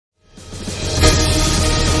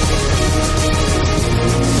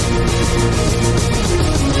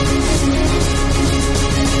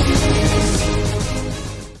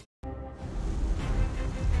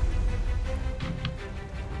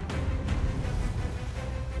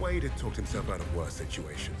Wade had talked himself out of worse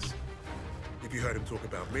situations. If you heard him talk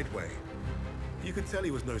about Midway, you could tell he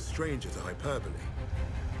was no stranger to hyperbole.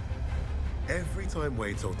 Every time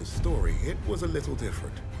Wade told the story, it was a little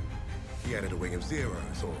different. He added a wing of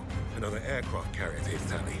Zeros or another aircraft carrier to his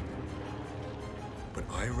tally. But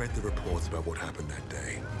I read the reports about what happened that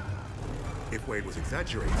day. If Wade was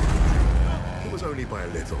exaggerating, it was only by a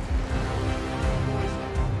little.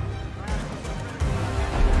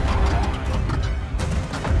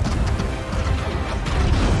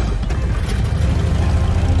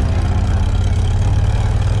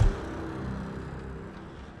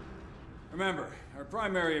 Remember, our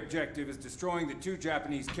primary objective is destroying the 2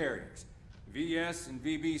 Japanese carriers. VS and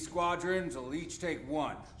VB squadrons will each take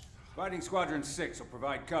 1. Fighting Squadron 6 will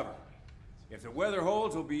provide cover. If the weather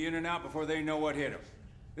holds, we'll be in and out before they know what hit them.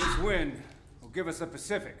 This wind will give us the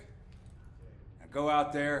Pacific. Now go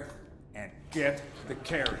out there and get the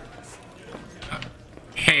carriers.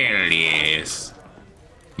 Hell yes.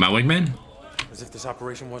 My wingman? As if this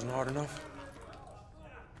operation wasn't hard enough.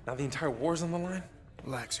 Now the entire war's on the line?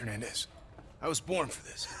 Relax, Hernandez. I was born for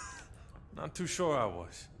this. Not too sure I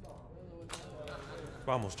was.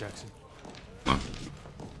 Vamos, Jackson.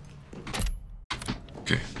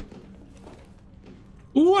 Okay.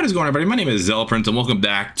 What is going on, everybody? My name is ZealetPrince, and welcome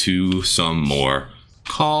back to some more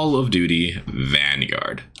Call of Duty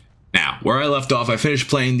Vanguard. Now, where I left off, I finished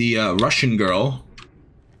playing the Russian girl,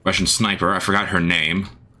 Russian sniper. I forgot her name.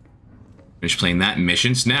 Finished playing that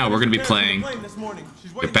mission. So now we're going to be playing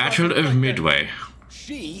the Battle of Midway.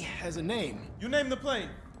 She has a name. You named the plane.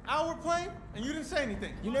 Our plane? And you didn't say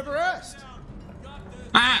anything. You never asked.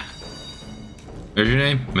 Ah! There's your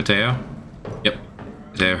name? Mateo? Yep.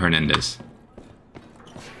 Mateo Hernandez.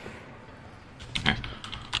 Okay.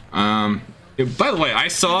 By the way, I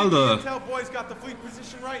saw the... Tell boys got the fleet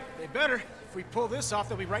position right. They better. If we pull this off,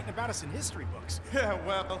 they'll be writing about us in history books. Yeah,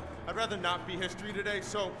 well, I'd rather not be history today,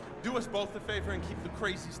 so do us both a favor and keep the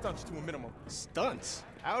crazy stunts to a minimum. Stunts?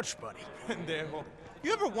 Ouch, buddy. Pendejo.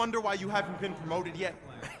 You ever wonder why you haven't been promoted yet?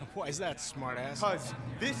 Why is that, smartass? Cause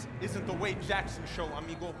this isn't the Wade Jackson show,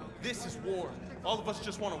 amigo. This is war. All of us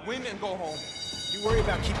just want to win and go home. You worry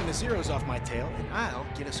about keeping the zeros off my tail, and I'll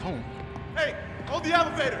get us home. Hey, hold the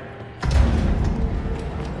elevator!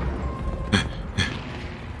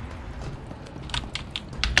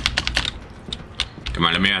 Come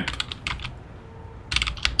on, let me in.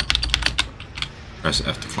 Press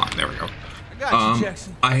F to climb. There we go.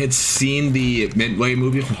 I had seen the Midway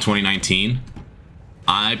movie from 2019.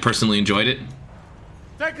 I personally enjoyed it.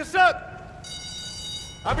 Take us up!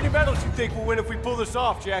 How many medals you think we'll win if we pull this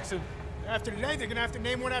off, Jackson? After today, they're gonna have to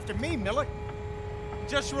name one after me, Millet.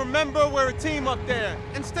 Just remember we're a team up there.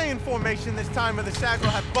 And stay in formation this time or the SAG will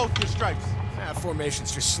have both your stripes.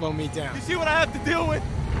 Formations just slow me down. You see what I have to deal with?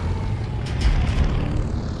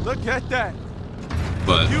 Look at that.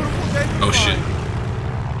 But, Beautiful day. oh shit.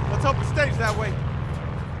 Let's hope it stays that way.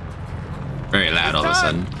 Very loud all of a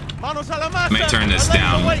sudden. Manos a la masa. May turn this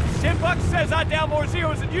down. Wait, Buck says I down more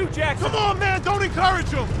zeros than you, Jackson. Come on, man, don't encourage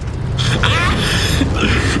him.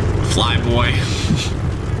 Fly boy.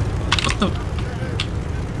 What the?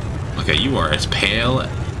 Okay, you are as pale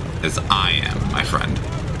as I am, my friend.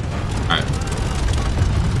 Alright.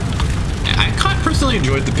 I personally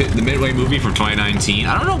enjoyed the Midway movie from 2019.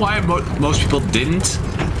 I don't know why most people didn't.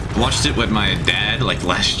 I watched it with my dad like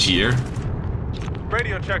last year.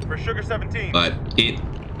 Radio check for Sugar 17. But it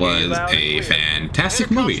was a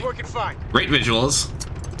fantastic movie. Great visuals.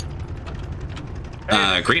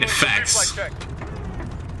 Great effects.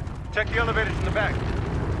 Check the elevators in the back.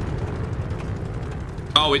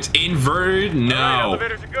 Oh, it's inverted? No. Right,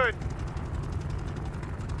 elevators are good.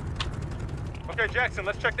 Okay, Jackson,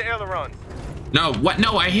 let's check the ailerons. No, what?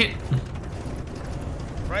 No, I hit.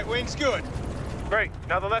 Right wing's good. Great.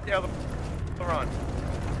 Now the left aileron.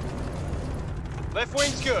 Left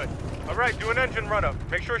wing's good. All right, do an engine run-up.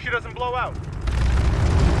 Make sure she doesn't blow out.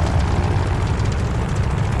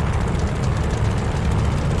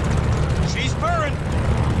 She's purring.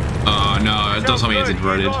 Oh, no, don't tell me it's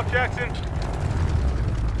inverted. Ease off, Jackson.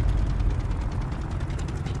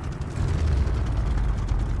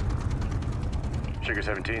 Sugar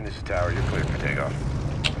 17, this is Tower. You're cleared for takeoff.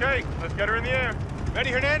 Okay, let's get her in the air. Ready,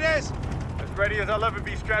 Hernandez? As ready as I'll ever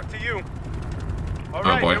be strapped to you. All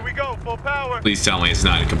right, boy. Here we go, full power. Please tell me it's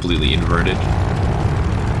not completely inverted.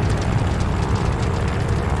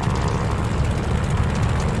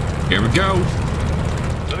 Here we go.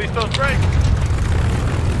 Release those brakes.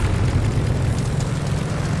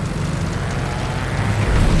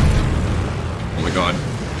 Oh my god.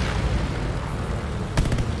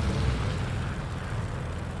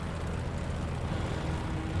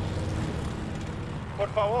 Por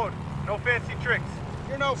favor, no fancy tricks.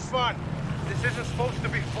 You're no fun. This isn't supposed to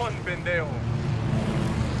be fun, pendejo.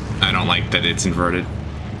 I don't like that it's inverted.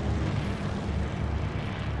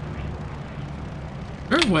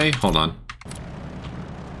 Wait, hold on.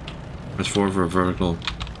 Press forward for a vertical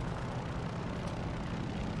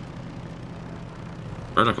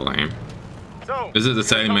aim. So, Visit the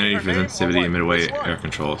setting menu for name or sensitivity what? and midway Which one? air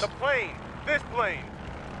controls. The plane. This plane.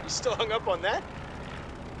 You still hung up on that?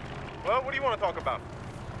 Well, what do you want to talk about?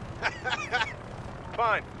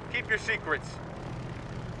 Fine. Keep your secrets.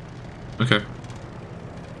 Okay.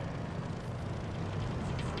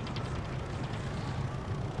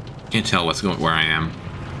 Can't tell where I am.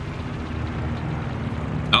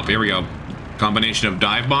 Oh, here we go. Combination of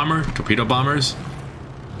dive bomber, torpedo bombers,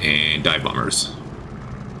 and dive bombers.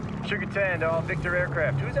 Sugar 10 to all Victor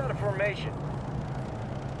aircraft. Who's out of formation?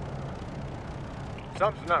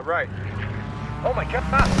 Something's not right. Oh my god!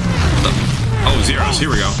 Oh, zeros. Here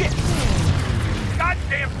we go. Shit.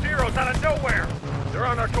 Goddamn zeros out of nowhere! They're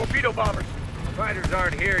on our torpedo bombers. Fighters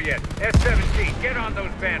aren't here yet. S-17, get on those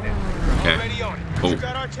bandits. Okay. Already on it. Oh. You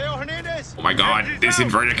got our tail, Hernandez? Oh my god, these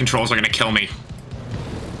inverted controls are gonna kill me.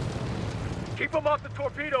 Keep them off the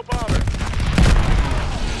torpedo bombers.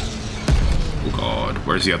 Oh god,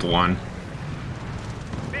 where's the other one?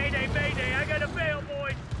 Mayday, mayday, I got a bail,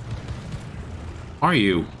 boys. Are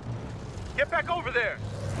you? Get back over there.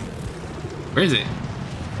 Where is it?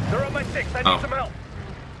 They're on my 6. I need Oh. some help.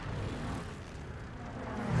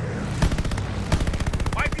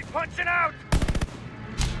 Might be punching out.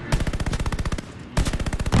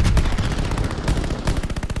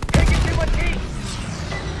 Taking too much heat.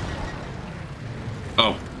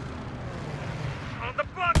 Oh. On the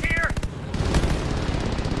block here.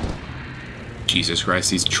 Jesus Christ,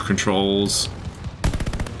 these controls.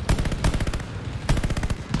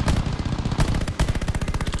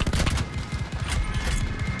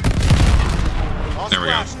 There we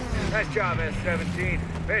go. Nice job, S-17.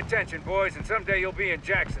 Pay attention, boys, and someday you'll be in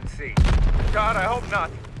Jackson's seat. God, I hope not.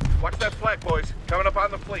 Watch that flag, boys. Coming up on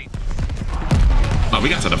the fleet. Oh, we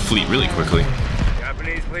got to the fleet really quickly.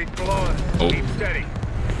 Japanese fleet below us. Oh. Keep steady.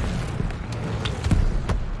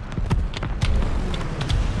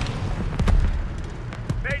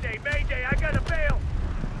 Mayday, mayday, I got a bail.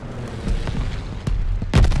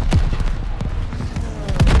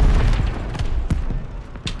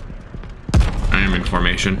 I am in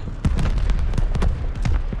formation.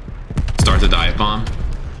 Start the dive bomb.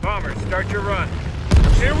 Bombers, start your run.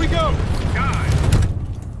 Here we go. God.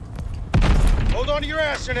 Hold on to your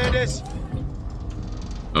ass, Hernandez.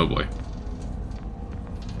 Oh boy.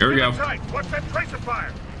 Here we go. Tight. Watch that tracer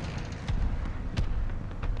fire.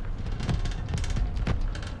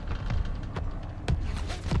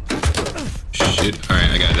 Shit.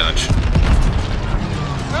 Alright, I gotta dodge.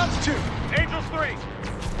 Altitude. Angels 3.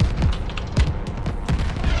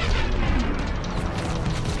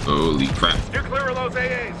 Holy crap. You're clear of those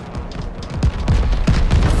AAs.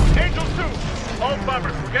 Angels 2. All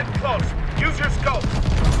bombers, we're getting close. Use your scope.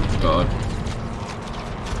 God.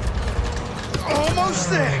 Almost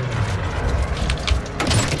there.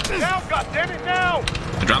 Now, goddammit, now!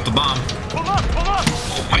 I dropped the bomb. Pull up, pull up!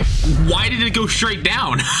 Oh my. Why did it go straight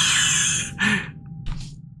down?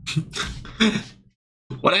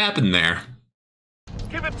 What happened there?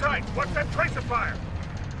 Give it tight. Watch that tracer fire.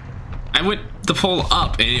 I went to pull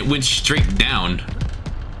up and it went straight down.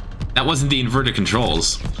 That wasn't the inverted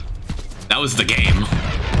controls. That was the game.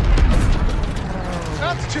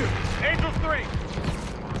 Altitude. Angels 3.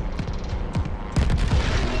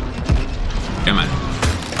 Come on. I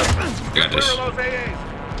got Clear this. of those AAs.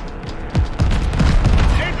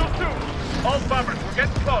 Angels 2. All bombers, we're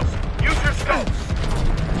getting close. Use your scopes.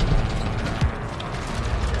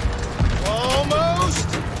 Almost.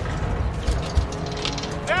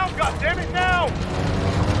 Now, goddammit, now!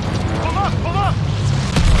 Pull up, pull up!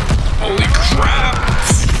 Holy crap.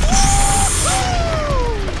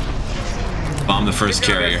 Bomb the first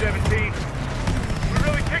carrier. 17. We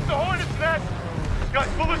really kicked the hornet's nest. This guy's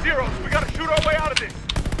full of zeros. We gotta shoot our way out of this.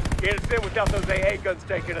 Can't us in without those AA guns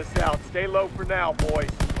taking us out. Stay low for now, boys.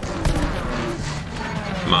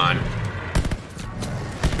 Come on.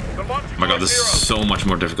 Come on, Oh my god, this is so much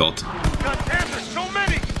more difficult. God damn, there's so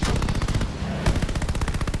many!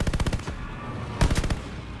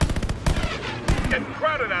 Getting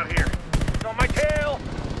crowded out here. It's on my tail.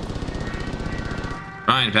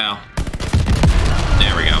 Ryan, pal.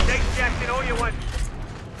 There we go. Thanks, Jackson. Owe you one.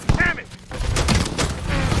 Damn it!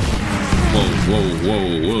 Whoa, whoa, whoa,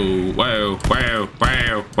 whoa, whoa,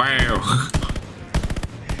 whoa, whoa.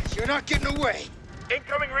 You're not getting away.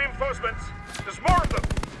 Incoming reinforcements. There's more of them.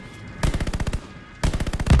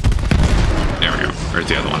 There we go. Where's Where's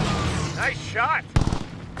the other one? Nice shot.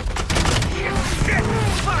 Shit!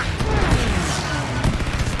 Fuck!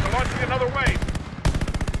 They're launching another wave.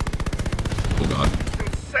 Oh god. It's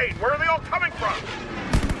insane. Where are they all coming from?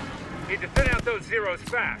 Need to thin out those zeros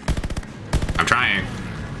fast. I'm trying.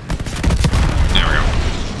 There we go.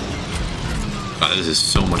 God, this is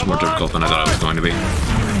so much more difficult than I thought it was going to be.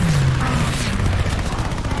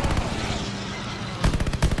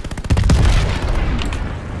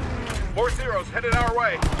 More zeros headed our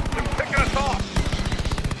way. They're picking us off.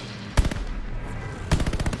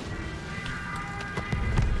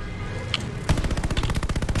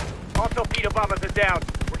 All torpedo bombers are down.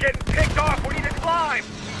 We're getting picked off. We need to climb.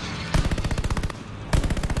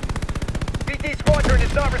 BT squadron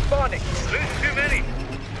is not responding. Losing too many.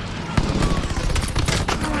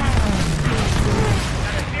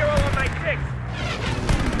 Got a 0 on my 6.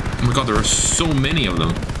 Oh my god, there are so many of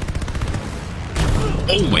them.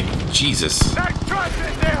 Oh my Jesus. Nice try,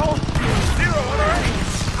 Hold 0 on our 8.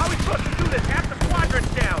 How are we supposed to do this? Half the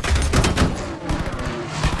squadron's down.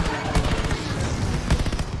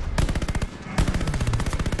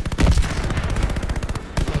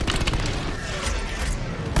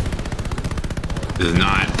 This is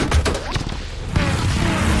not.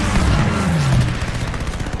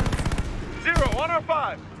 0 on our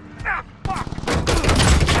 5. Ah, fuck!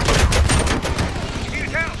 Need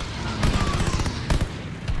help.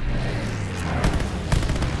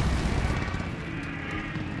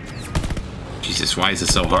 Jesus, why is it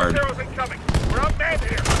so hard? Zeros incoming. We're outmanned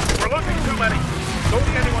here. We're losing too many. Don't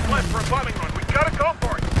need anyone left for a bombing run. We gotta go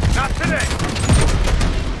for it. Not today.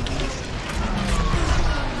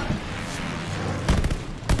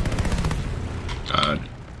 God.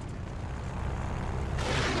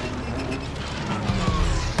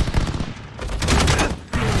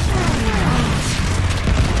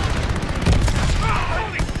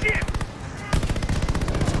 Holy shit!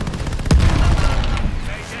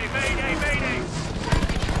 Mayday!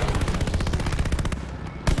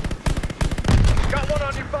 Got one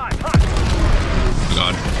on your 5. Hot.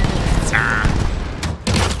 God. Ah.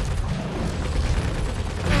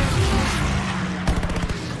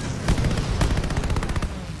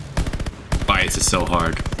 Why is it so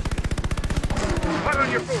hard? Hot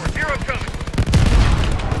on your 4. 0 coming.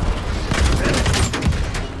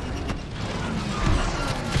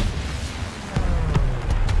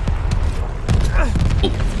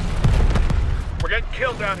 Oh. We're getting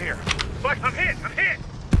killed down here. Fuck, I'm hit!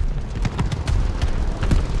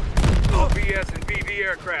 OPS and BV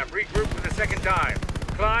aircraft regroup for the second time.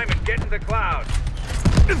 Climb and get in the clouds.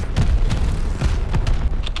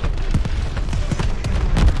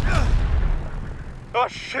 Oh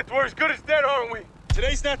shit, we're as good as dead, aren't we?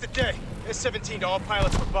 Today's not the day. S-17 to all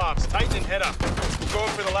pilots for bombs. Tighten and head up. We're going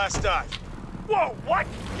for the last dive. Whoa, what?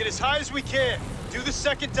 Get as high as we can. Do the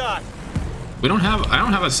second dive. I don't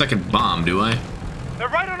have a second bomb, do I? They're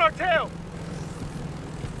right on our tail.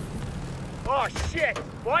 Oh shit,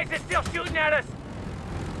 why is it still shooting at us?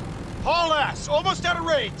 Haul ass. Almost out of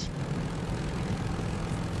range.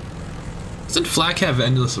 Doesn't flak have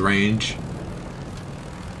endless range?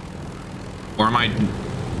 Or am I...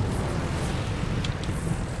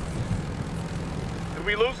 Did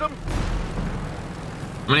we lose them?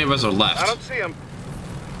 How many of us are left? I don't see them.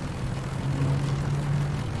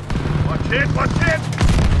 Watch it!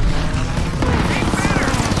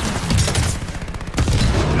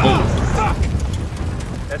 Oh. Fuck!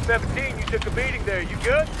 That's 17, you took a beating there. You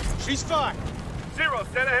good? She's fine. 0,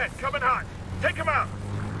 dead ahead, coming hot. Take him out.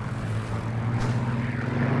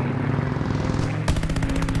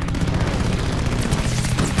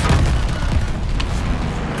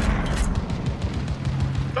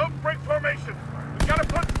 Don't break formation. We gotta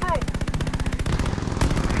punch through.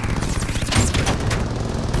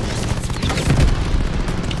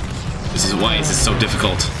 This is why this is so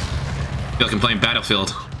difficult. I feel like I'm playing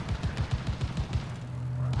Battlefield.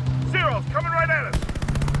 0's coming right at us.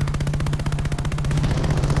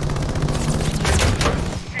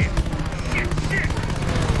 Shit.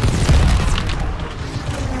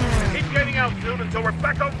 Keep getting altitude until we're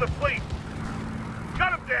back over the fleet.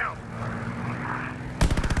 Cut him down.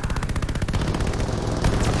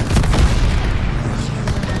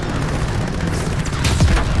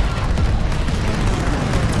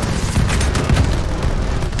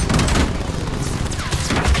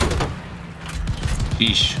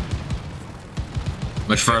 Yeesh.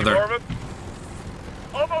 Much further.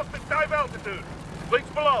 Almost at dive altitude. Fleet's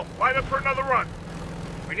below. Line up for another run.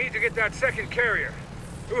 We need to get that second carrier.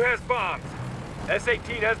 Who has bombs?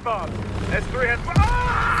 S-18 has bombs. S-3 has bombs.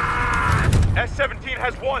 Ah! S-17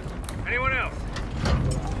 has 1. Anyone else?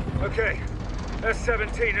 Okay.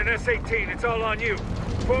 S-17 and S-18, it's all on you.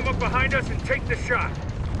 Form up behind us and take the shot.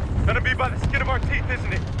 Gonna be by the skin of our teeth,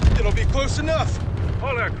 isn't it? It'll be close enough.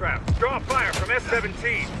 All aircraft, draw fire from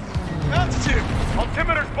S-17. Altitude!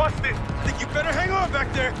 Altimeter's busted! I think you better hang on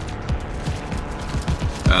back there.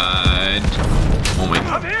 Oh my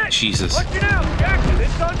I'm hit! Jesus. Watch it out! Jackson,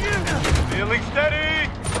 it's on you! Feeling steady!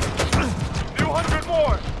 200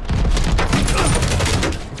 more!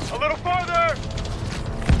 A little farther!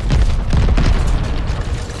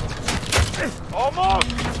 Almost!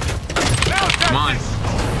 Now, Come on. Jackson!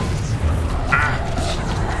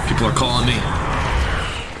 Ah. People are calling me.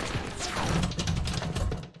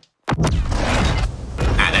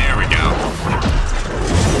 Ah, there we go.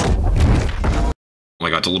 Oh my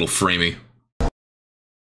god, it's a little framey.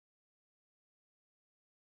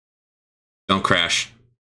 Don't crash.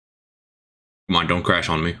 Come on, don't crash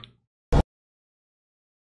on me.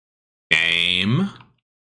 Game.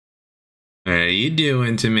 What are you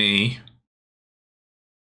doing to me?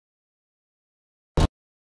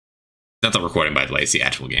 That's not recording, by the way. It's the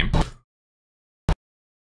actual game. Oh,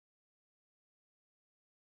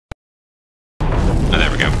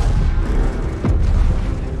 there we go.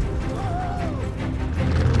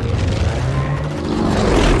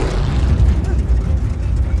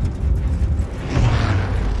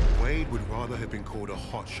 Wade would rather have been called a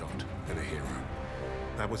hotshot than a hero.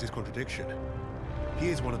 That was his contradiction. He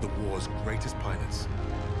is one of the war's greatest pilots,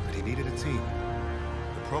 but he needed a team.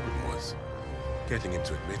 The problem was getting him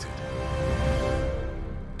to admit it.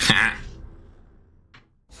 Ha!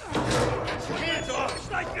 Hands off!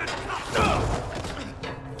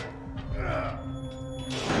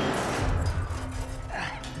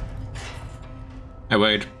 Hey,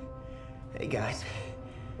 Wade. Hey, guys.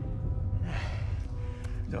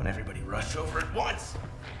 Don't everybody rush over at once.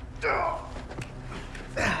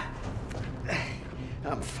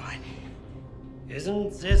 I'm fine.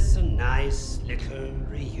 Isn't this a nice little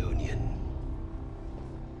reunion?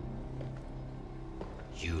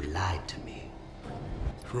 You lied to me.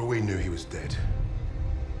 For all we knew, he was dead.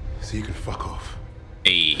 So you can fuck off.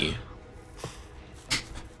 Hey.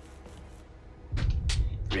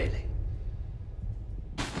 Really?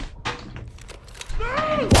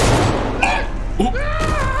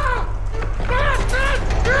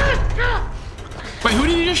 Wait, who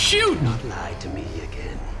did you just shoot? Not lie to me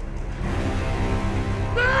again.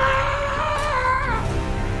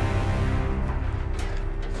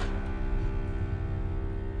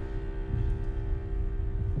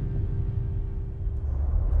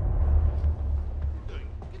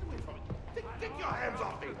 Get your hands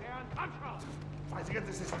off me! Weisiger,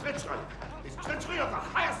 this is treachery. It's treachery of the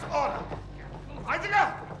highest order.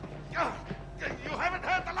 Weisiger! You haven't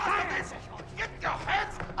heard the last of this! Get your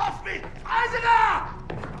hands off me! Weisiger!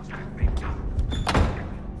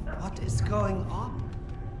 What is going on?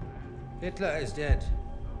 Hitler is dead.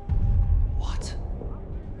 What?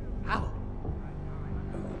 How?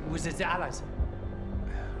 Was it the Allies?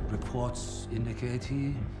 Reports indicate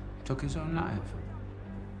he took his own life.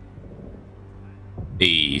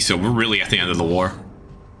 Hey, so we're really at the end of the war.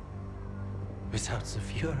 Without the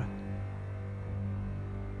Führer,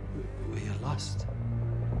 we are lost.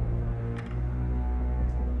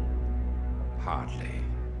 Hardly.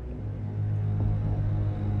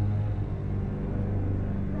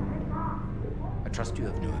 I trust you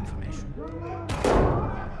have new information.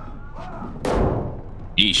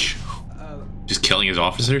 Yeesh. Just killing his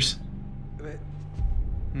officers?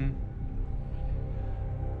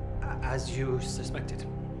 As you suspected,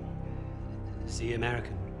 the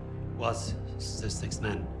American was the sixth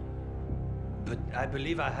man. But I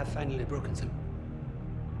believe I have finally broken them.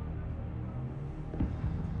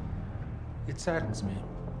 It saddens me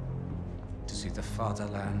to see the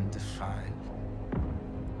fatherland defiled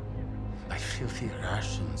by filthy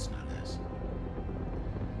Russians, no less.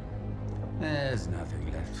 There's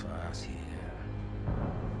nothing left for us here.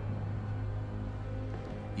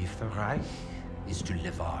 If the Reich is to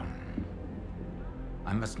live on,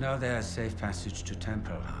 I must know there's safe passage to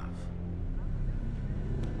Tempelhof.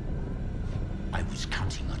 I was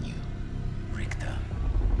counting on you, Richter.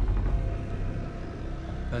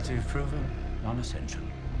 But you've proven non-essential.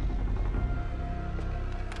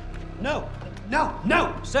 No, no,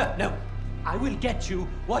 no, sir, no. I will get you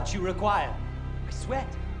what you require. I swear.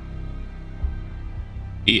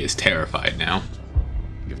 He is terrified now.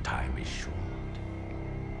 Your time is short.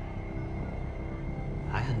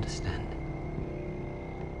 I understand.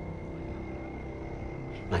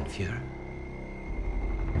 Mein Führer.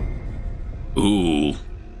 Ooh.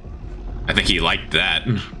 I think he liked that.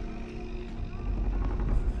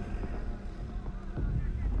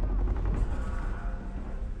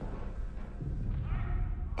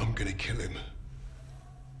 gonna kill him.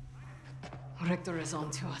 Richter is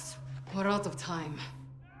on to us. We're out of time.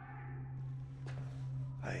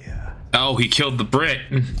 Oh, he killed the Brit.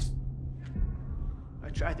 I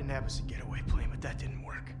tried to nab us a getaway plane, but that didn't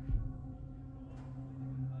work.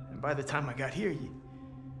 And by the time I got here, you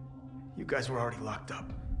guys were already locked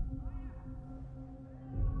up.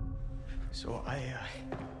 So I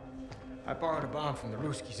borrowed a bomb from the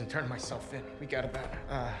Ruskies and turned myself in. We got about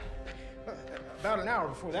an hour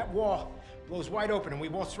before that wall blows wide open and we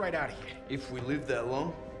waltz right out of here. If we live that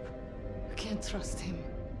long? I can't trust him.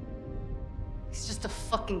 He's just a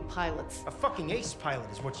fucking pilot. A fucking ace pilot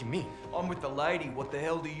is what you mean. I'm with the lady. What the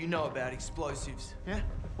hell do you know about explosives? Yeah?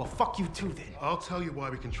 Well, fuck you too, then. I'll tell you why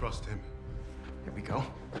we can trust him. Here we go.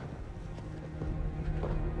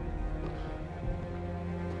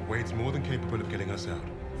 Wade's more than capable of getting us out.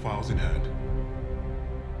 Files in hand.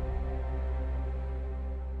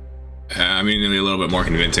 I mean, a little bit more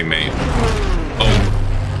convincing, mate. Oh.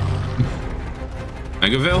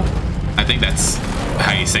 Megaville? I think that's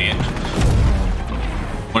how you say it.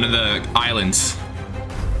 One of the islands.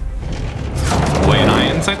 Wayne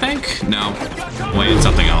Islands, I think? No. Wayne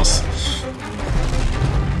something else.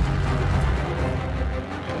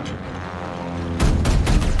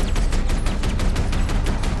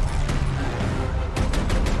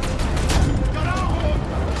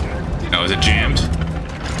 Oh, is it jammed?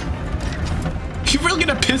 You really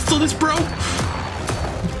gonna pistol this, bro?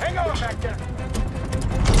 Hang on back there.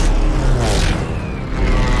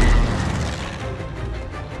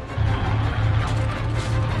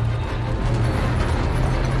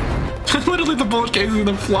 Literally the bullet cases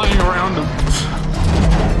are flying around him.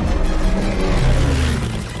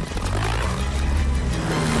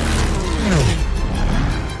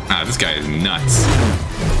 Ah, this guy is nuts.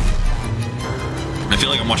 I feel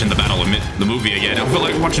like I'm watching the battle of the movie again. I feel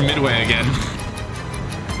like I'm watching Midway again.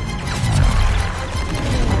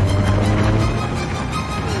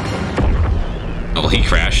 Oh, he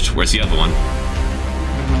crashed. Where's the other one?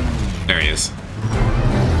 There he is.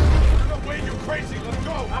 No way, you crazy. Let's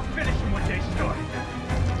go. I'm finishing what they started.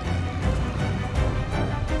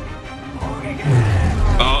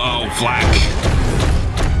 Uh-oh, flak.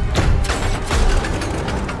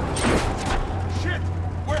 Shit,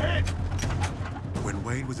 we're hit. When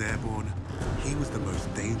Wade was airborne, he was the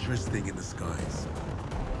most dangerous thing in the skies.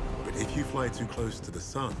 But if you fly too close to the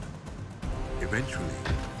sun, eventually,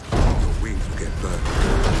 your wings will get burned.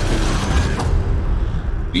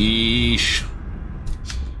 Yeesh.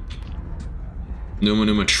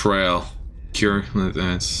 Numa Trail. Cure,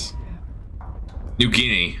 that's... New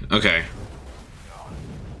Guinea, okay.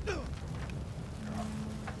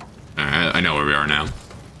 Alright, I know where we are now.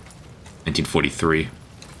 1943.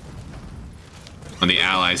 When the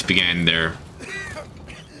Allies began their...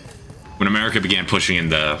 When America began pushing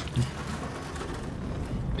into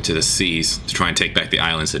the seas to try and take back the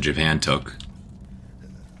islands that Japan took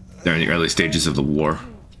during the early stages of the war.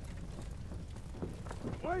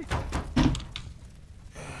 Wait.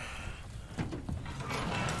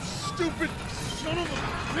 Stupid son of a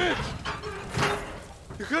bitch!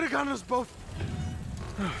 You could have gotten us both.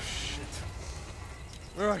 Oh shit!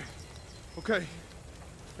 All right, okay.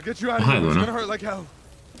 I'll get you out of Hi, here. It's Luna. gonna hurt like hell.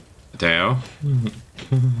 Mateo.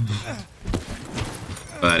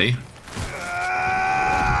 Buddy.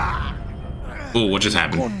 Ooh, what just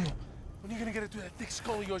happened? When are you gonna get it through that thick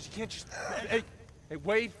skull of yours? You can't just... Hey,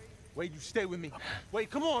 Wade. Wade, you stay with me. Wade,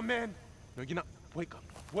 come on, man. No, you're not. Wake up.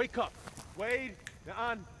 Wake up. Wade,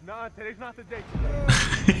 nah, today's not the day.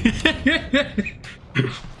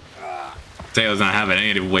 Mateo's not having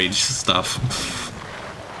any of the wage stuff.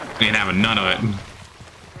 He ain't having none of it.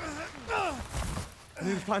 I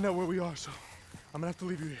need to find out where we are, so I'm gonna have to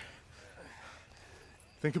leave you here.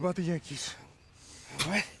 Think about the Yankees.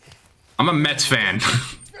 What? I'm a Mets fan.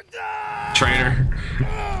 Traitor.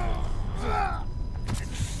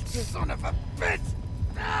 Son of a bitch!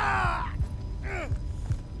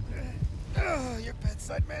 Your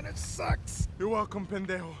bedside manner sucks. You're welcome,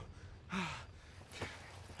 pendejo.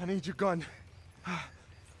 I need your gun.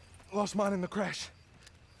 Lost mine in the crash.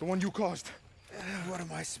 The one you caused. What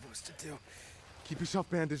am I supposed to do? Keep yourself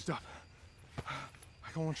bandaged up.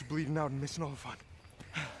 I don't want you bleeding out and missing all the fun.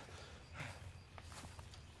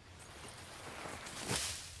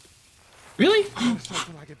 Really?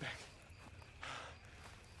 When I get back.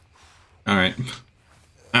 Alright.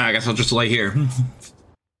 I guess I'll just lay here.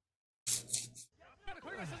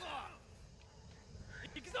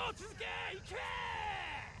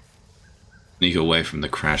 Sneak away from the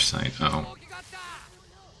crash site. Uh-oh.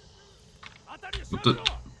 What the...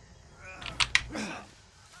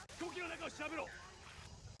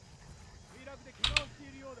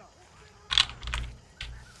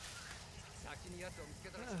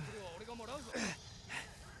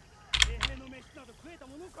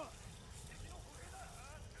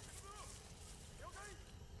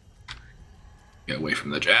 Get away from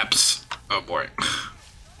the Japs. Oh boy.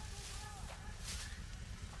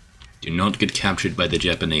 Do not get captured by the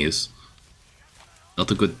Japanese.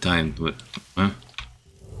 Not a good time, but... Huh?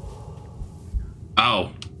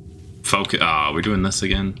 Oh! Focus. Oh, we're doing this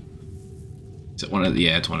again? Is it one of the...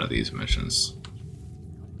 Yeah, it's one of these missions.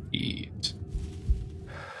 Eat.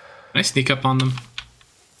 Can I sneak up on them?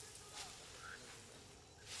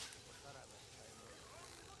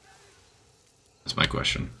 That's my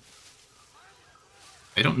question.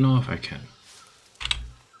 I don't know if I can.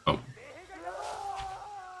 Oh.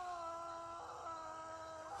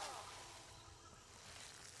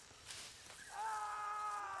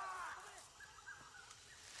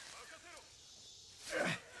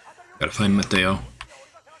 Gotta find Mateo.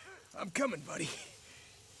 I'm coming, buddy.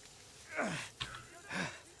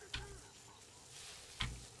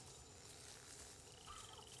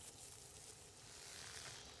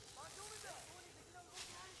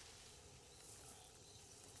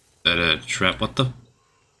 Is that a trap? What the? Is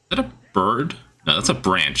that a bird? No, that's a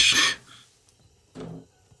branch.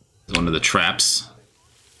 It's one of the traps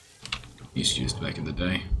used back in the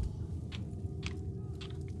day.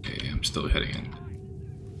 Okay, I'm still heading in.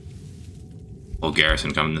 Whole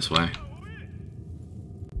garrison coming this way.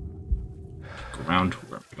 Go around.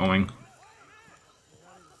 Where are we going?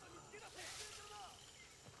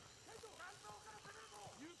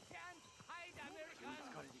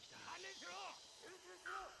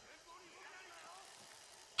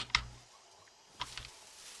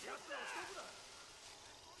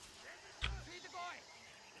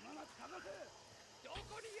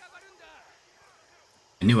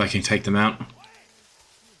 I knew I can take them out.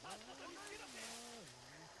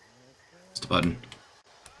 What's the button?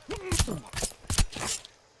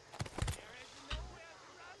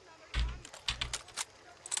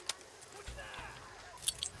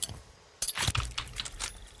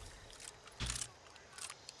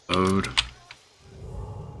 Load.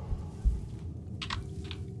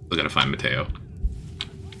 Still gotta find Mateo.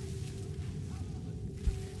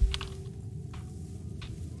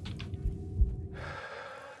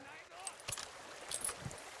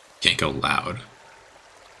 Can't go loud.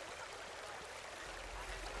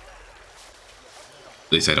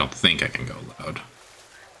 At least I don't think I can go loud.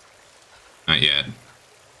 Not yet.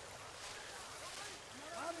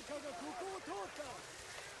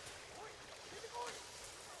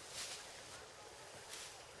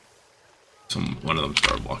 One of them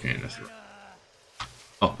started walking in.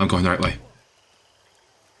 Oh, I'm going the right way.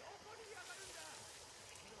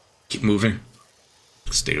 Keep moving.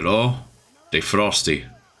 Stay low. Stay frosty.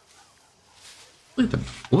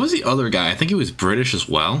 What was the other guy? I think he was British as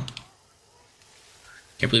well.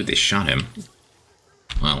 Can't believe they shot him.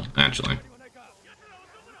 Well, actually.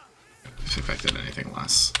 If I did anything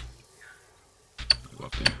less. Go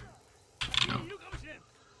up there. No.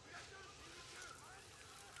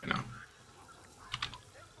 No.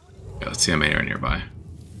 Yeah, let's see how many are nearby.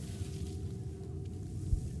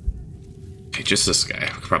 Okay, just this guy. I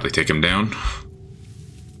could probably take him down.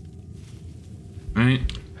 Right?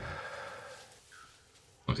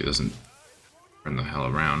 Hope he doesn't turn the hell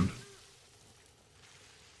around.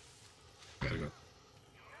 Gotta go.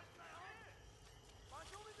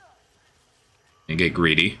 And get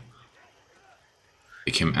greedy.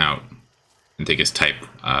 Take him out. And take his type.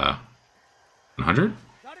 100?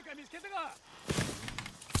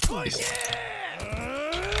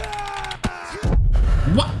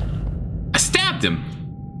 What? I stabbed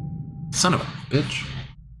him! Son of a bitch.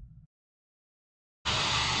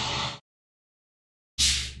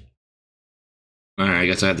 Alright, I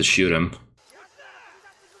guess I had to shoot him.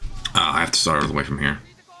 I have to start all the way from here.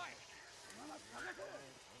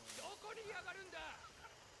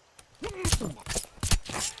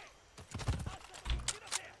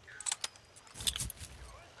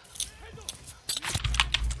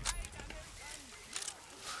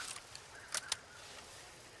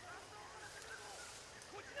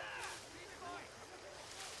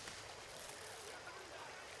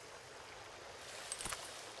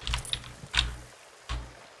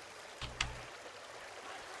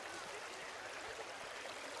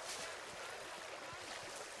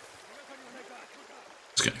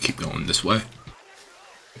 Just gonna keep going this way.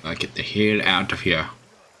 Gotta get the hell out of here.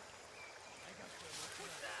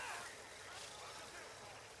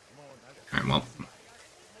 Alright, well.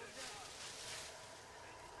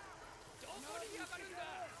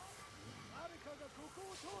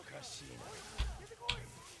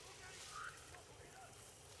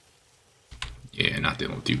 Yeah, not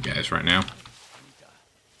dealing with you guys right now.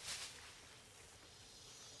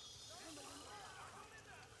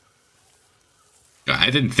 I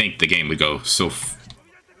didn't think the game would go so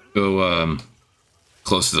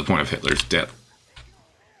close to the point of Hitler's death.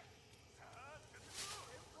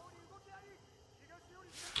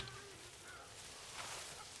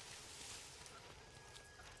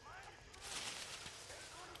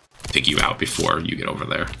 Take you out before you get over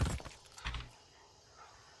there.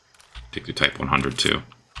 Take the Type 100 too.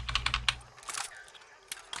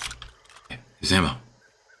 There's ammo.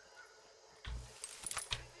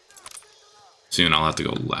 Soon I'll have to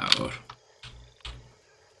go loud.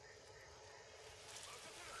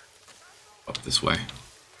 Up this way.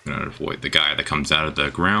 I'm gonna avoid the guy that comes out of the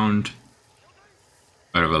ground.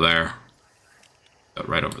 Right over there. Oh,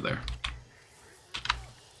 right over there.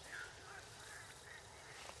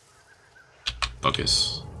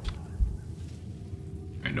 Focus.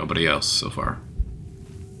 Alright, nobody else so far.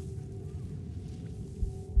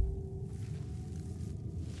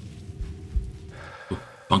 Ooh,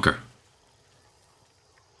 bunker.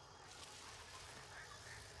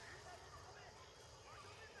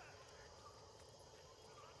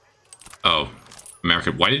 Oh,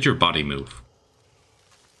 American, why did your body move?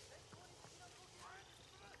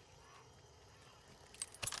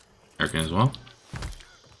 American as well?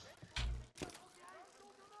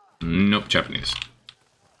 Nope, Japanese.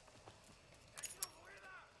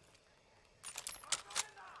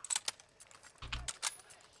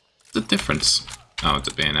 What's the difference? Oh, it's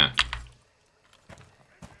a bayonet.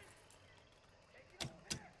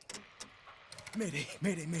 Mayday,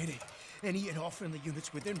 mayday, mayday. Any and all friendly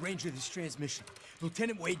units within range of this transmission.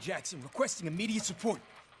 Lieutenant Wade Jackson requesting immediate support.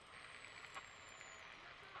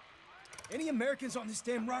 Any Americans on this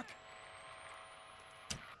damn rock?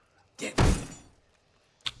 Get.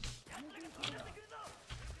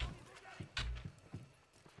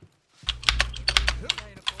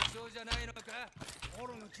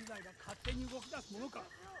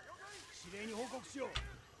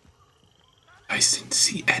 I didn't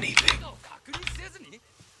see anything.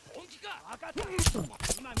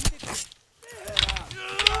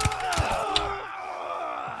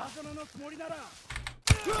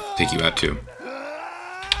 Take you out too.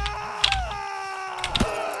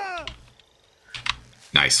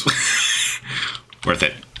 Nice. Worth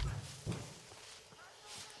it.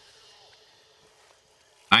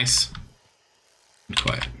 Nice. And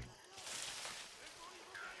quiet.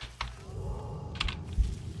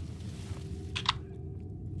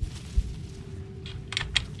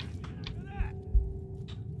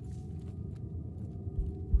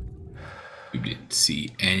 You didn't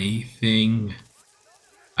see anything.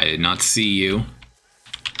 I did not see you.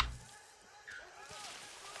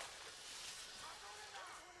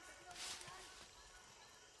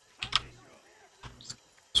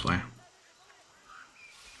 This way.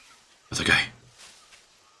 That's a guy.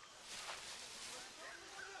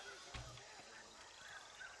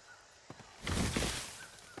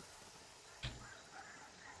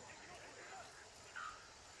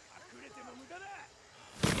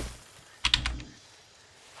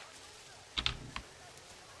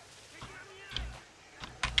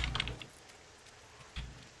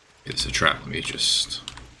 It's a trap. Let me just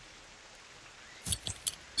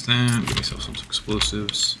stand. Give myself some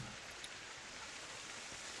explosives.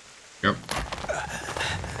 Yep.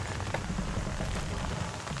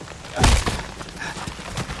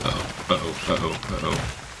 Uh-oh.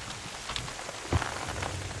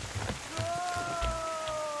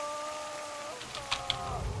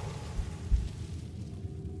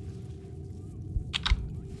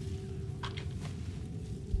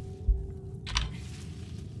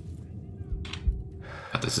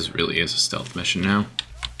 This really is a stealth mission now.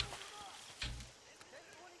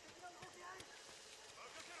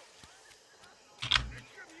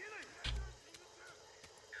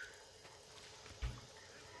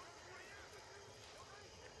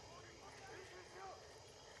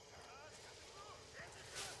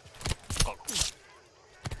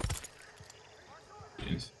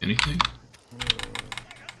 Anything?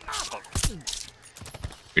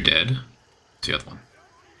 You're dead. What's the other one?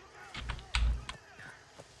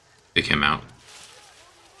 Take him out.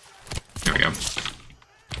 There we go.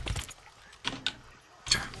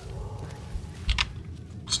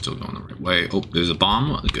 Still going the right way. Oh, there's a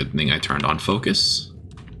bomb. A good thing I turned on focus.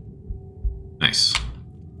 Nice.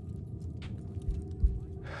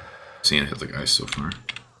 Seeing hit the guys so far.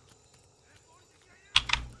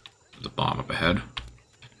 There's a bomb up ahead.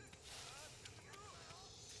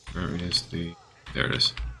 Where is the... There it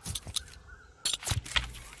is.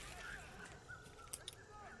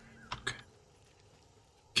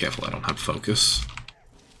 careful, I don't have focus.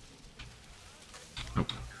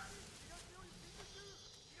 Nope.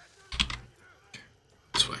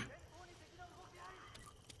 This way.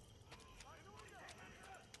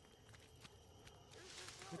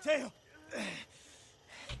 Mateo!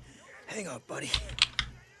 Hang on, buddy.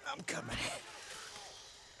 I'm coming.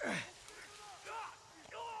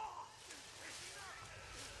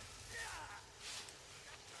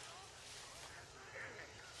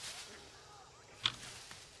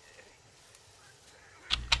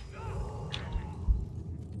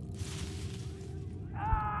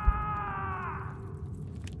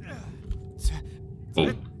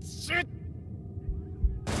 Oh.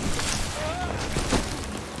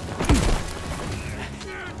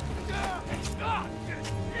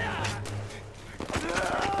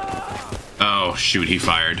 Oh, shoot, he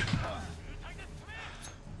fired.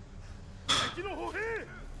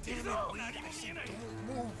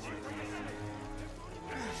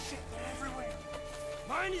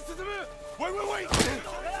 Wait!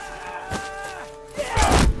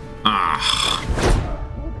 Ah.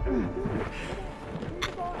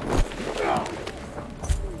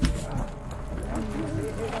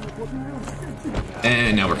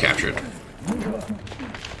 And now we're captured.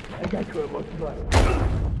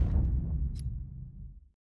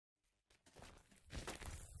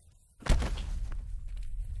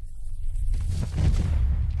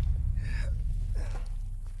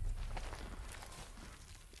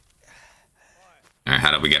 Alright,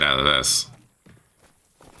 how do we get out of this?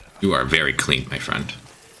 You are very clean, my friend.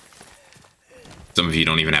 Some of you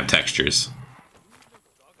don't even have textures.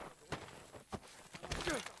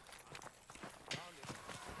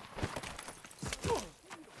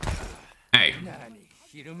 Hey.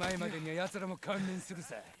 昼前までには奴らも観念する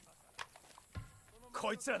さ。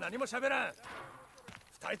こいつら何も喋らん。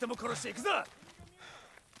二人とも殺していくぞ。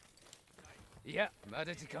いや、ま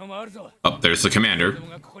だ時間はあるぞ。 Oh, there's the commander.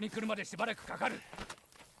 ここに来るまでしばらくかかる。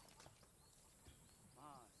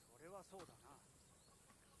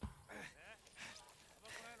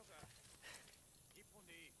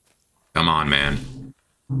 Come on, man.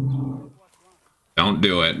 Don't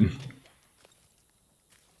do it.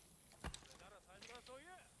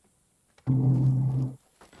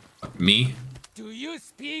 Me? Do you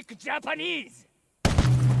speak Japanese?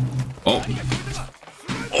 Oh.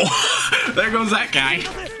 Oh, there goes that guy.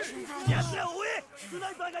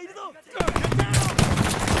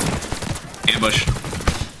 Ambush.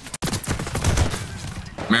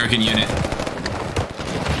 American unit.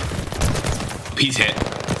 He's hit.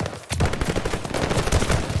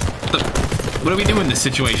 What do we do in this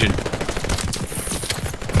situation?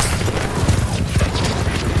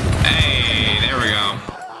 Hey, there we go.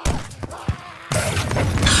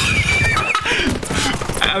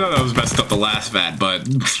 I thought that was messed up the last vat, but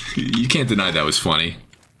you can't deny that was funny.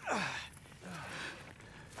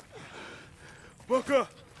 Booker!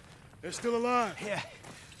 They're still alive. Yeah,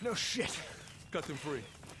 no shit. Cut them free.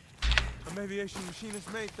 I'm aviation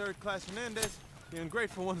machinist mate, 3rd class Hernandez. The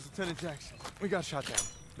ungrateful one's Lieutenant Jackson. We got shot down.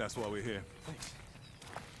 That's why we're here. Thanks.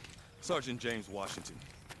 Sergeant James Washington,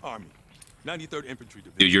 Army, 93rd Infantry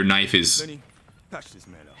Division. Dude, your knife is... Lenny, patch this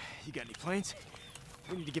man up. You got any planes?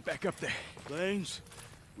 We need to get back up there. Planes?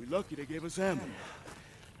 We lucky they gave us ammo.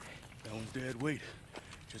 That one's dead weight.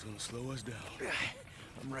 Just gonna slow us down.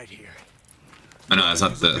 I'm right here. Oh no, that's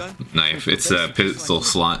not the knife. It's a pistol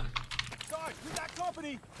slot. Sarge, we got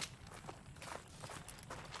company!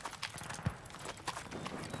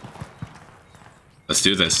 Let's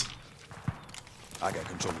do this. I got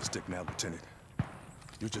control of the stick now, Lieutenant.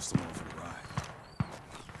 You're just along for the ride.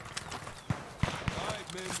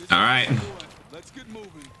 All right. Let's get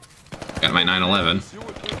moving. Got my 911.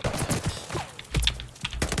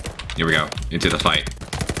 Here we go. Into the fight.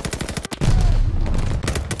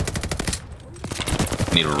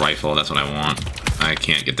 Need a rifle. That's what I want. I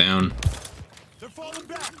can't get down. They're falling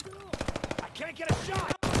back. I can't get a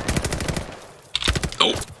shot.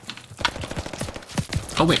 Oh.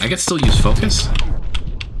 Oh wait, I can still use focus? I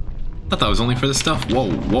thought that was only for this stuff.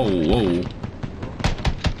 Whoa, whoa, whoa.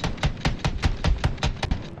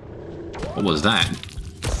 What was that?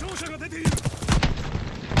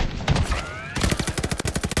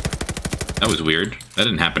 That was weird. That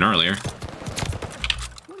didn't happen earlier.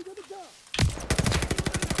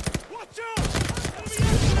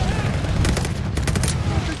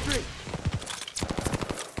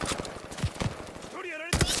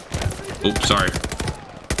 Oops, sorry.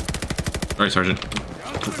 Sorry, Sergeant.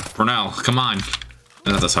 Brunel, come on.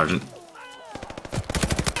 Not the Sergeant.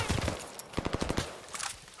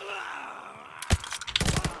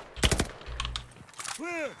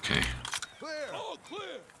 Okay.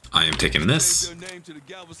 I am taking this.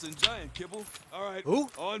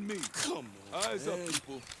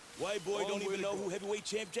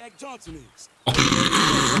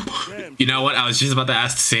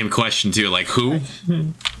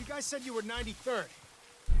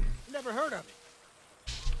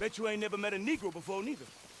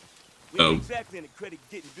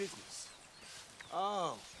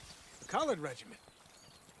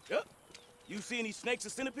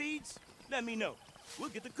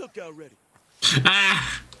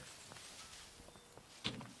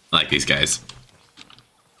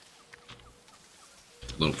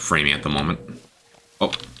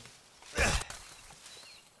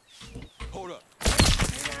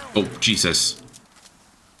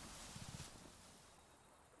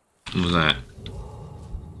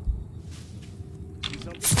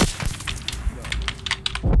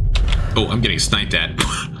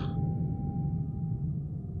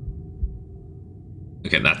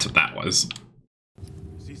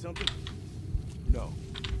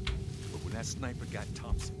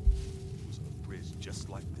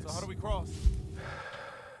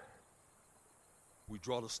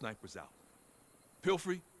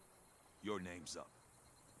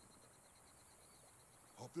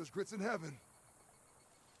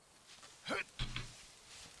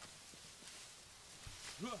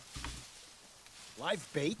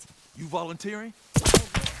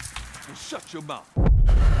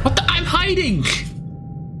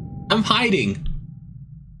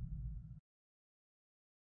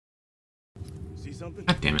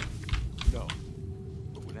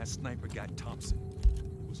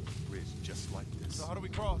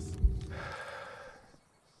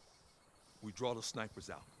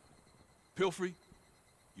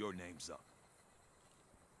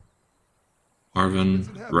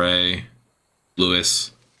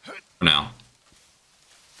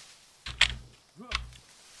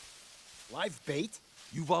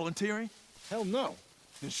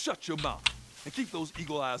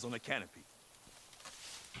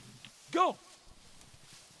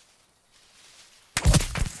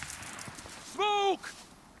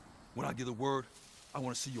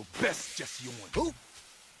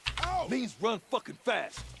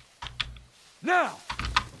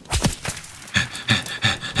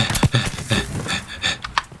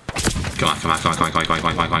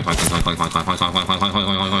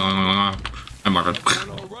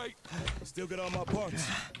 find my parts.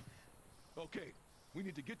 Okay, we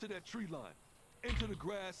need to get to that tree line, enter the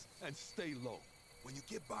grass, and stay low. When you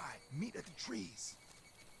get by, meet at the trees.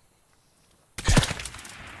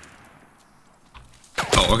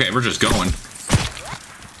 Oh, okay, we're just going.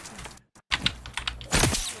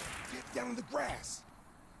 Get down in the grass.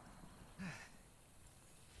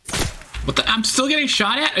 What the? I'm still getting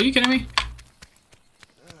shot at? Are you kidding me?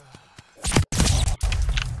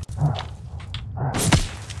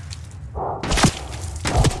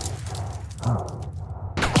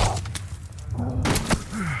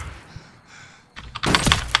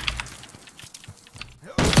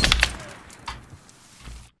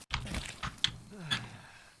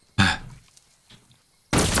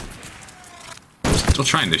 Still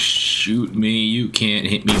trying to shoot me. You can't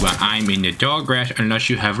hit me while I'm in the dog grass unless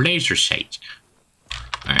you have laser sight.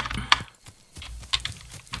 Alright.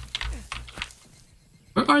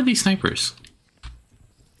 Where are these snipers?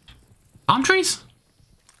 Palm trees?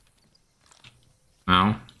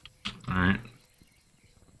 No. Alright.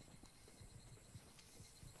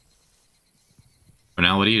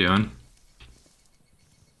 Now what are you doing?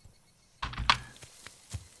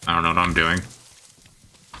 I don't know what I'm doing.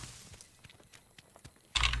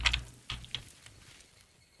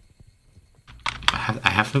 I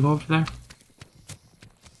have to go over there?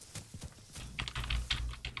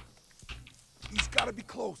 He's gotta be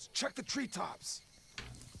close. Check the treetops.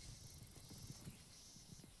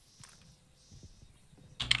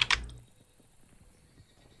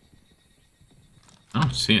 I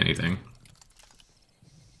don't see anything.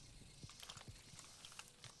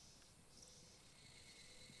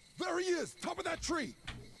 There he is, top of that tree.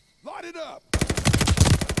 Light it up.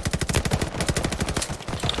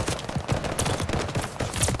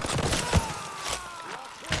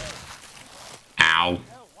 Ow.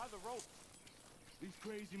 These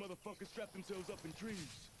crazy motherfuckers strap themselves up in trees.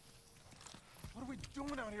 What are we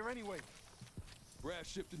doing out here anyway? Brad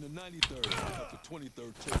shipped in the 93rd and have the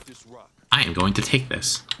 23rd take this rock. I am going to take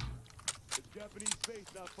this. The Japanese base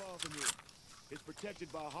not far from here. It's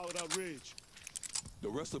protected by a hollowed-out ridge. The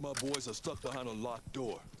rest of my boys are stuck behind a locked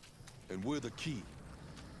door, and we're the key.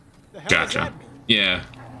 The hell Gotcha. does that mean? Yeah.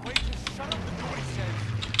 Wait, just shut up and do what he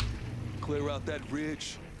says. Clear out that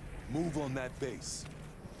ridge, move on that base.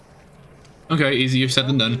 Okay, easier said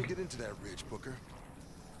than How are we done. gonna get into that ridge, Booker?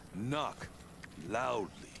 Knock. Loudly.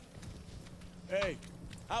 Hey,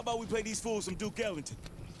 how about we play these fools some Duke Ellington?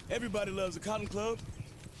 Everybody loves a cotton club.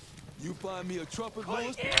 You find me a trumpet,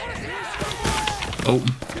 Lewis? Oh.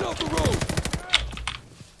 Get off the road!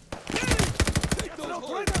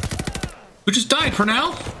 Who just died,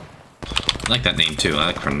 Purnell? I like that name too. I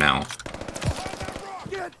like Purnell.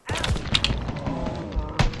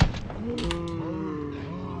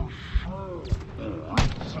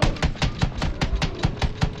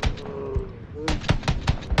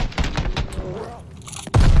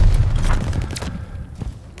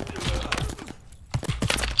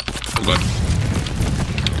 Oh god.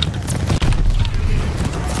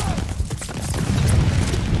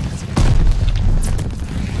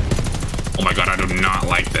 Oh my god, I do not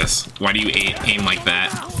like this. Why do you aim like that?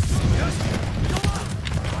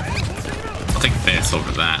 I'll take this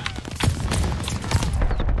over that.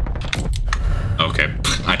 Okay,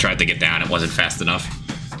 I tried to get down, it wasn't fast enough.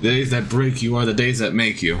 The days that break you are the days that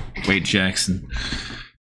make you. Wade Jackson.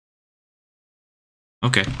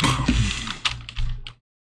 Okay.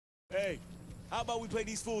 Hey, how about we play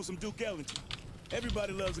these fools some Duke Ellington?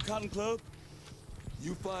 Everybody loves a cotton club.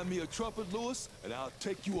 You find me a trumpet, Lewis, and I'll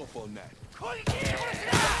take you up on that.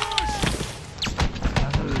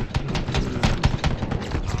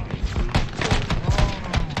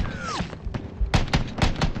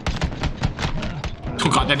 Oh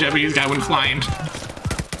god, that Japanese guy went flying.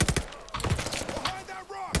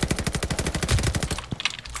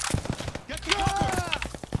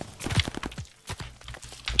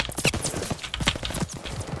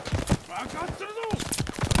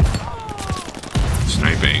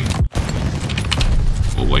 Sniping.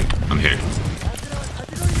 Oh wait, I'm here.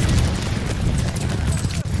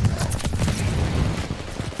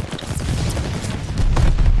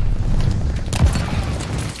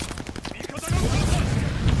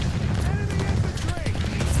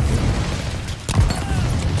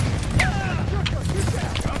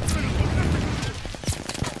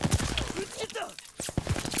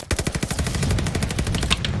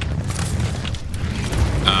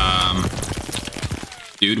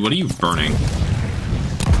 Dude, what are you burning?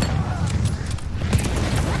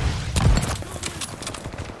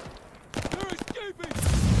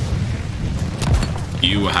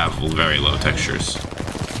 You have very low textures.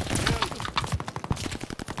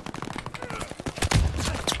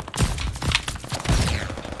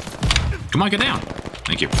 Come on, get down.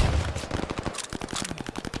 Thank you.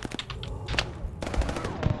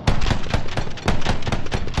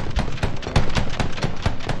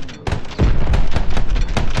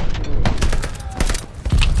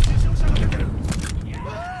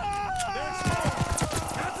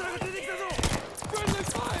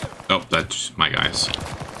 Oh, that's my guys.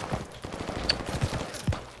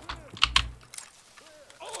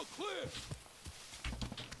 What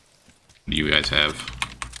do you guys have?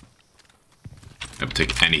 I would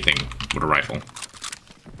take anything with a rifle.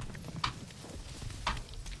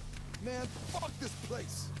 Man, fuck this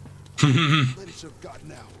place. Lenny should have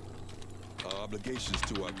gotten out. Our obligations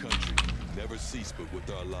to our country never cease but with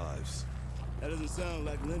our lives. That doesn't sound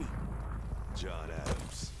like Lenny. John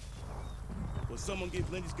Adams. Well, someone give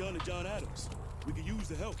Lenny's gun to John Adams. We could use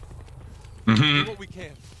the help. Do what we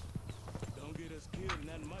can. Don't get us killed, and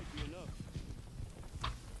that might be enough.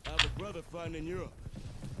 I have a brother fighting in Europe.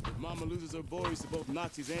 If Mama loses her boys to both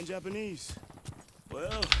Nazis and Japanese,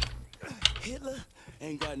 well, Hitler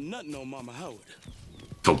ain't got nothing on Mama Howard.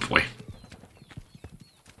 Oh boy.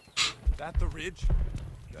 That the ridge?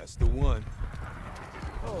 That's the one.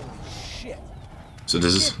 Holy shit. So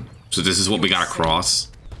this is what we got across.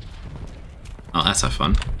 Oh, that's not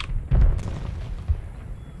fun.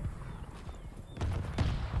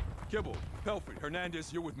 Kibble, Pelfrey,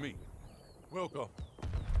 Hernandez, you're with me. Welcome.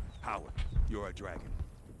 Howard, you're our dragon.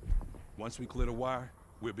 Once we clear the wire,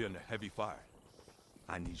 we'll be under heavy fire.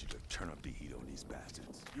 I need you to turn up the heat on these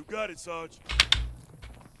bastards. You got it, Sarge.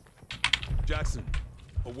 Jackson,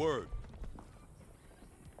 a word.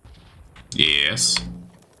 Yes.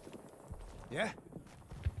 Yeah?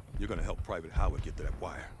 You're gonna help Private Howard get to that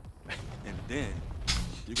wire. And then,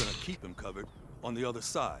 you're gonna keep him covered on the other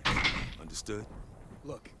side. Understood?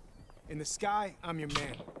 Look, in the sky, I'm your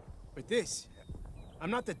man. But this,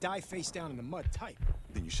 I'm not the die face down in the mud type.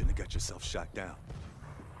 Then you shouldn't have got yourself shot down.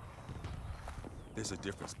 There's a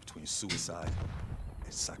difference between suicide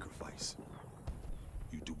and sacrifice.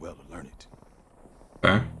 You do well to learn it.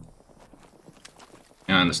 Okay.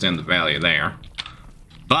 I understand the value there.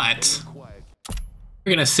 But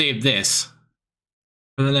we're gonna save this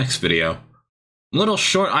for the next video. I'm a little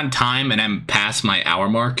short on time and I'm past my hour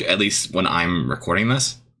mark, at least when I'm recording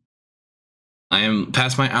this. I am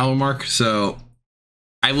past my hour mark, so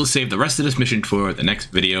I will save the rest of this mission for the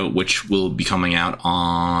next video, which will be coming out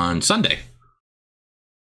on Sunday.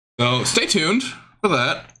 So stay tuned for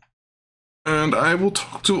that. And I will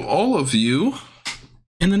talk to all of you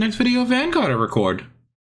in the next video of Vanguard I record.